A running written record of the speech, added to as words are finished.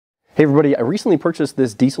Hey everybody, I recently purchased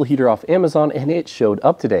this diesel heater off Amazon and it showed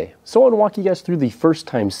up today. So I want to walk you guys through the first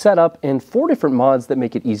time setup and 4 different mods that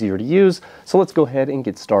make it easier to use. So let's go ahead and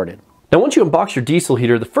get started. Now once you unbox your diesel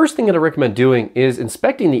heater, the first thing that I recommend doing is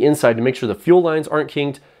inspecting the inside to make sure the fuel lines aren't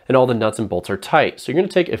kinked and all the nuts and bolts are tight. So you're going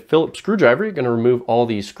to take a Phillips screwdriver, you're going to remove all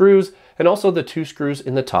these screws and also the 2 screws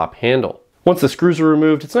in the top handle. Once the screws are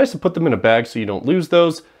removed, it's nice to put them in a bag so you don't lose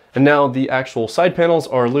those. And now the actual side panels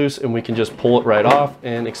are loose and we can just pull it right off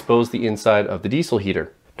and expose the inside of the diesel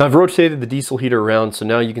heater. Now I've rotated the diesel heater around so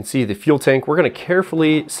now you can see the fuel tank. We're going to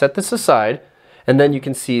carefully set this aside and then you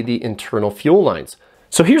can see the internal fuel lines.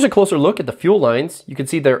 So here's a closer look at the fuel lines. You can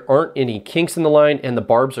see there aren't any kinks in the line and the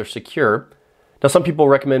barbs are secure. Now some people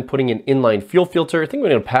recommend putting an inline fuel filter. I think we're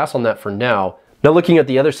going to pass on that for now. Now looking at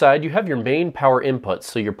the other side, you have your main power inputs,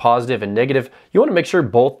 so your positive and negative. You want to make sure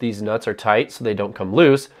both these nuts are tight so they don't come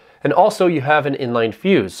loose. And also you have an inline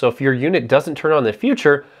fuse. So if your unit doesn't turn on in the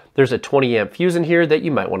future, there's a 20 amp fuse in here that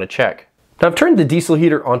you might want to check. Now I've turned the diesel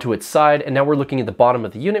heater onto its side and now we're looking at the bottom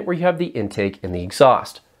of the unit where you have the intake and the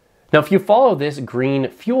exhaust. Now if you follow this green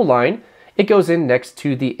fuel line, it goes in next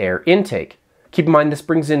to the air intake. Keep in mind this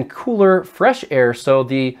brings in cooler, fresh air so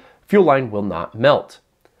the fuel line will not melt.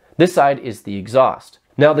 This side is the exhaust.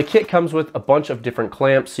 Now the kit comes with a bunch of different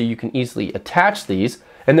clamps so you can easily attach these,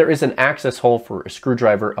 and there is an access hole for a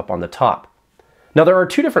screwdriver up on the top. Now there are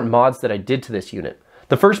 2 different mods that I did to this unit.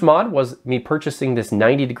 The first mod was me purchasing this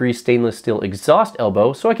 90-degree stainless steel exhaust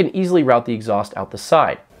elbow so I can easily route the exhaust out the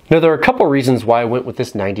side. Now there are a couple reasons why I went with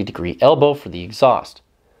this 90-degree elbow for the exhaust.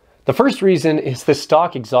 The first reason is the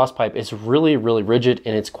stock exhaust pipe is really rigid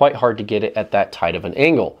and it's quite hard to get it at that tight of an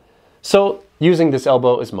angle. So using this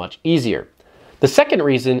elbow is much easier. The second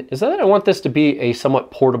reason is that I want this to be a somewhat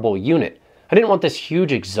portable unit. I didn't want this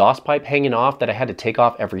huge exhaust pipe hanging off that I had to take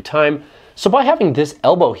off every time. So by having this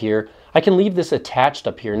elbow here, I can leave this attached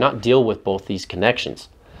up here, not deal with both these connections.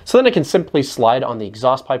 So then I can simply slide on the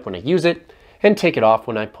exhaust pipe when I use it and take it off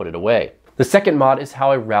when I put it away. The second mod is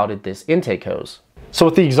how I routed this intake hose. So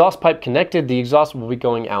with the exhaust pipe connected, the exhaust will be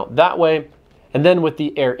going out that way. And then with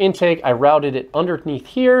the air intake, I routed it underneath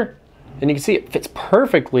here. And you can see it fits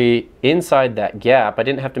perfectly inside that gap. I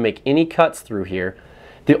didn't have to make any cuts through here.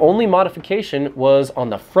 The only modification was on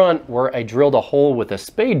the front where I drilled a hole with a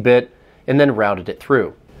spade bit and then routed it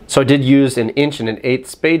through. So I did use an 1 1/8"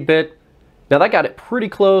 spade bit. Now that got it pretty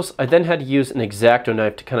close. I then had to use an X-Acto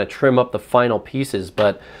knife to kind of trim up the final pieces,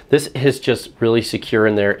 but this is just really secure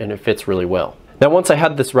in there and it fits really well. Now once I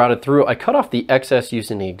had this routed through, I cut off the excess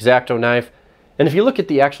using the X-Acto knife. And if you look at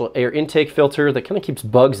the actual air intake filter that kind of keeps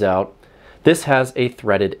bugs out, this has a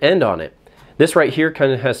threaded end on it. This right here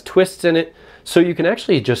kind of has twists in it, so you can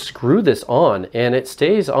actually just screw this on and it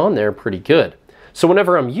stays on there pretty good. So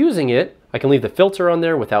whenever I'm using it, I can leave the filter on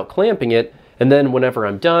there without clamping it, and then whenever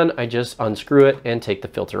I'm done, I just unscrew it and take the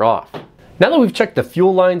filter off. Now that we've checked the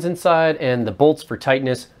fuel lines inside and the bolts for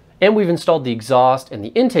tightness, and we've installed the exhaust and the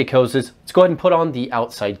intake hoses, let's go ahead and put on the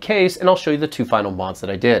outside case and I'll show you the 2 final mods that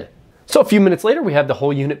I did. So a few minutes later, we have the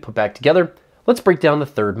whole unit put back together. Let's break down the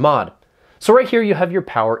third mod. So right here you have your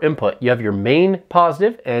power input. You have your main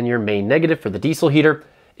positive and your main negative for the diesel heater.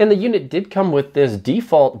 And the unit did come with this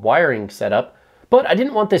default wiring setup, but I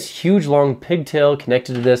didn't want this huge long pigtail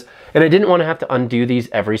connected to this, and I didn't want to have to undo these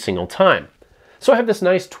every single time. So I have this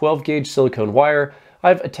nice 12-gauge silicone wire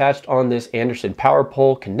I've attached on this Anderson power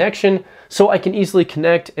pole connection so I can easily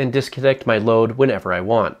connect and disconnect my load whenever I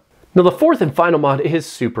want. Now the fourth and final mod is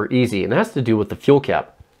super easy and it has to do with the fuel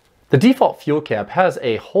cap. The default fuel cap has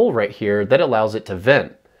a hole right here that allows it to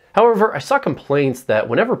vent. However, I saw complaints that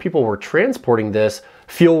whenever people were transporting this,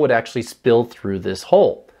 fuel would actually spill through this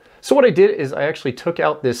hole. So what I did is I actually took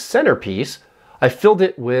out this centerpiece, I filled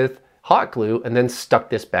it with hot glue and then stuck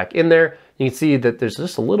this back in there. You can see that there's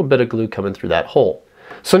just a little bit of glue coming through that hole.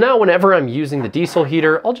 So now whenever I'm using the diesel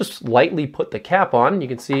heater, I'll just lightly put the cap on. You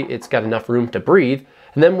can see it's got enough room to breathe.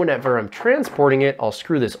 And then whenever I'm transporting it, I'll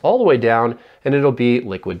screw this all the way down and it'll be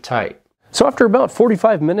liquid tight. So after about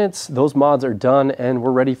 45 minutes, those mods are done and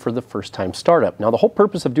we're ready for the first time startup. Now the whole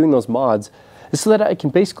purpose of doing those mods is so that I can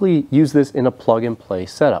basically use this in a plug and play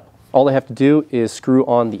setup. All I have to do is screw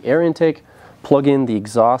on the air intake, plug in the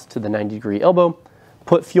exhaust to the 90-degree elbow,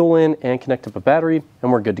 put fuel in and connect up a battery,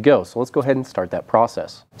 and we're good to go. So let's go ahead and start that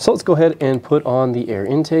process. So let's go ahead and put on the air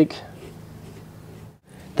intake.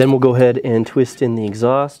 Then we'll go ahead and twist in the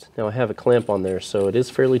exhaust. Now I have a clamp on there, so it is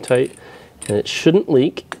fairly tight and it shouldn't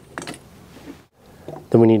leak.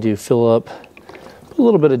 Then we need to fill up a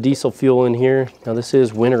little bit of diesel fuel in here. Now this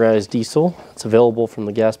is winterized diesel. It's available from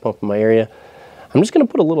the gas pump in my area. I'm just going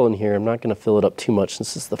to put a little in here. I'm not going to fill it up too much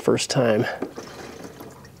since it's the first time.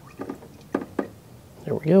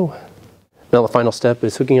 There we we go. Now the final step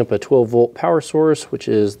is hooking up a 12-volt power source, which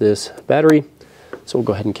is this battery. So we'll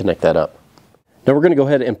go ahead and connect that up. Now we're going to go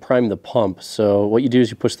ahead and prime the pump. So what you do is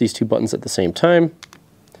you push these two buttons at the same time,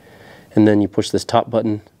 and then you push this top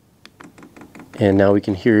button, and now we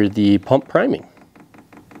can hear the pump priming.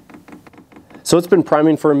 So it's been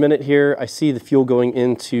priming for a minute here. I see the fuel going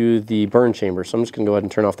into the burn chamber, so I'm just going to go ahead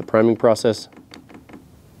and turn off the priming process.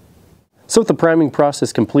 So with the priming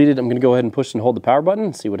process completed, I'm going to go ahead and push and hold the power button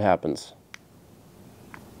and see what happens.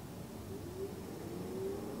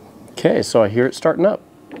 Okay, so I hear it starting up.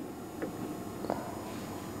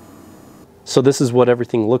 So this is what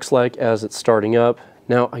everything looks like as it's starting up.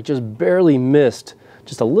 Now I just barely missed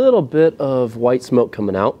just a little bit of white smoke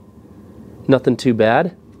coming out. Nothing too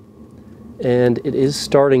bad. And it is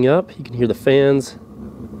starting up. You can hear the fans.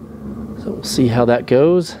 So we'll see how that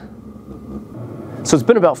goes. So it's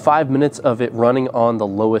been about 5 minutes of it running on the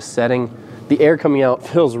lowest setting. The air coming out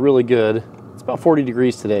feels really good. It's about 40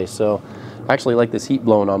 degrees today, so I actually like this heat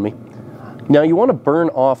blowing on me. Now you want to burn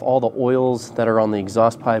off all the oils that are on the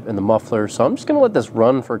exhaust pipe and the muffler, so I'm just going to let this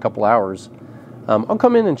run for a couple hours. I'll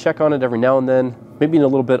come in and check on it every now and then. Maybe in a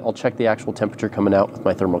little bit I'll check the actual temperature coming out with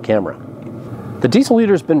my thermal camera. The diesel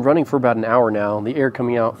heater's been running for about an hour now. The air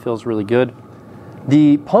coming out feels really good.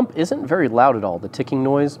 The pump isn't very loud at all. The ticking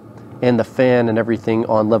noise and the fan and everything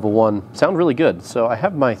on level 1 sound really good. So I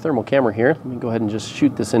have my thermal camera here. Let me go ahead and just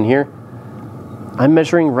shoot this in here. I'm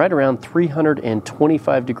measuring right around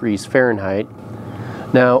 325 degrees Fahrenheit.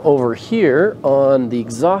 Now over here on the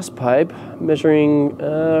exhaust pipe, measuring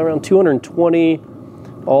around 220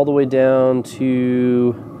 all the way down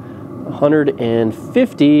to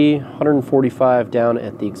 150, 145 down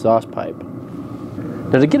at the exhaust pipe.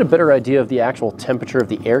 Now to get a better idea of the actual temperature of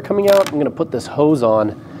the air coming out, I'm going to put this hose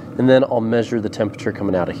on and then I'll measure the temperature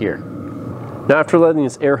coming out of here. Now after letting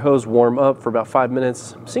this air hose warm up for about 5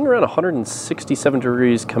 minutes, I'm seeing around 167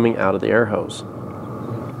 degrees coming out of the air hose.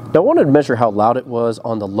 Now I wanted to measure how loud it was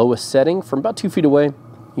on the lowest setting from about 2 feet away. You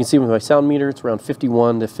can see with my sound meter it's around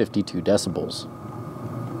 51 to 52 decibels.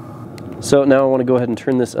 So now I want to go ahead and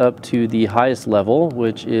turn this up to the highest level,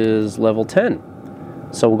 which is level 10.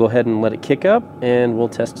 So we'll go ahead and let it kick up and we'll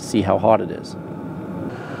test to see how hot it is.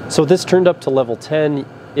 So this turned up to level 10.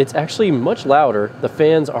 It's actually much louder. The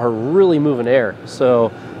fans are really moving air.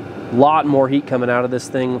 So a lot more heat coming out of this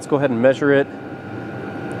thing. Let's go ahead and measure it.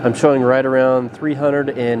 I'm showing right around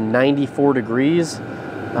 394 degrees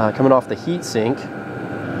coming off the heat sink.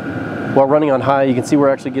 While running on high, you can see we're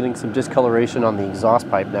actually getting some discoloration on the exhaust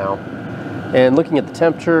pipe now. And looking at the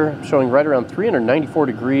temperature, I'm showing right around 394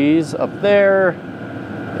 degrees up there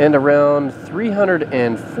and around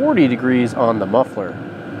 340 degrees on the muffler.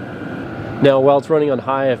 Now while it's running on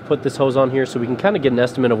high, I've put this hose on here so we can kind of get an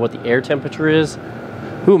estimate of what the air temperature is.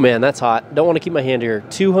 Ooh man, that's hot. Don't want to keep my hand here.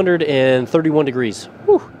 231 degrees.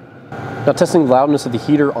 Whew. Now testing the loudness of the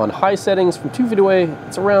heater on high settings from 2 feet away,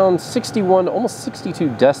 it's around 61, almost 62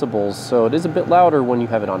 decibels, so it is a bit louder when you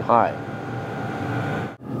have it on high.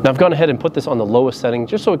 Now I've gone ahead and put this on the lowest setting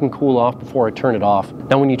just so it can cool off before I turn it off.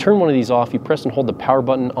 Now when you turn one of these off, you press and hold the power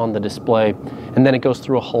button on the display and then it goes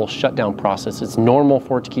through a whole shutdown process. It's normal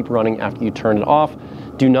for it to keep running after you turn it off.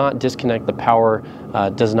 Do not disconnect the power,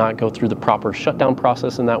 does not go through the proper shutdown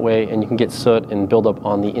process in that way, and you can get soot and buildup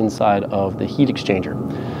on the inside of the heat exchanger.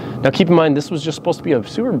 Now keep in mind, this was just supposed to be a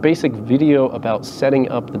super basic video about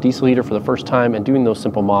setting up the diesel heater for the first time and doing those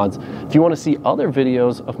simple mods. If you want to see other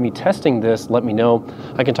videos of me testing this, let me know.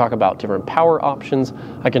 I can talk about different power options.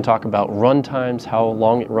 I can talk about run times, how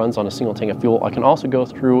long it runs on a single tank of fuel. I can also go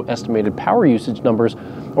through estimated power usage numbers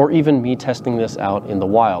or even me testing this out in the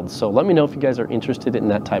wild. So let me know if you guys are interested in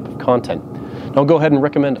that type of content. Now I'll go ahead and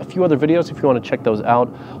recommend a few other videos if you want to check those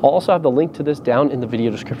out. I'll also have the link to this down in the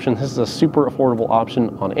video description. This is a super affordable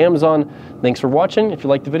option on Amazon. Thanks for watching. If you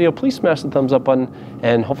liked the video, please smash the thumbs up button,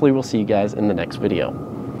 and hopefully we'll see you guys in the next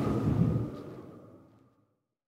video.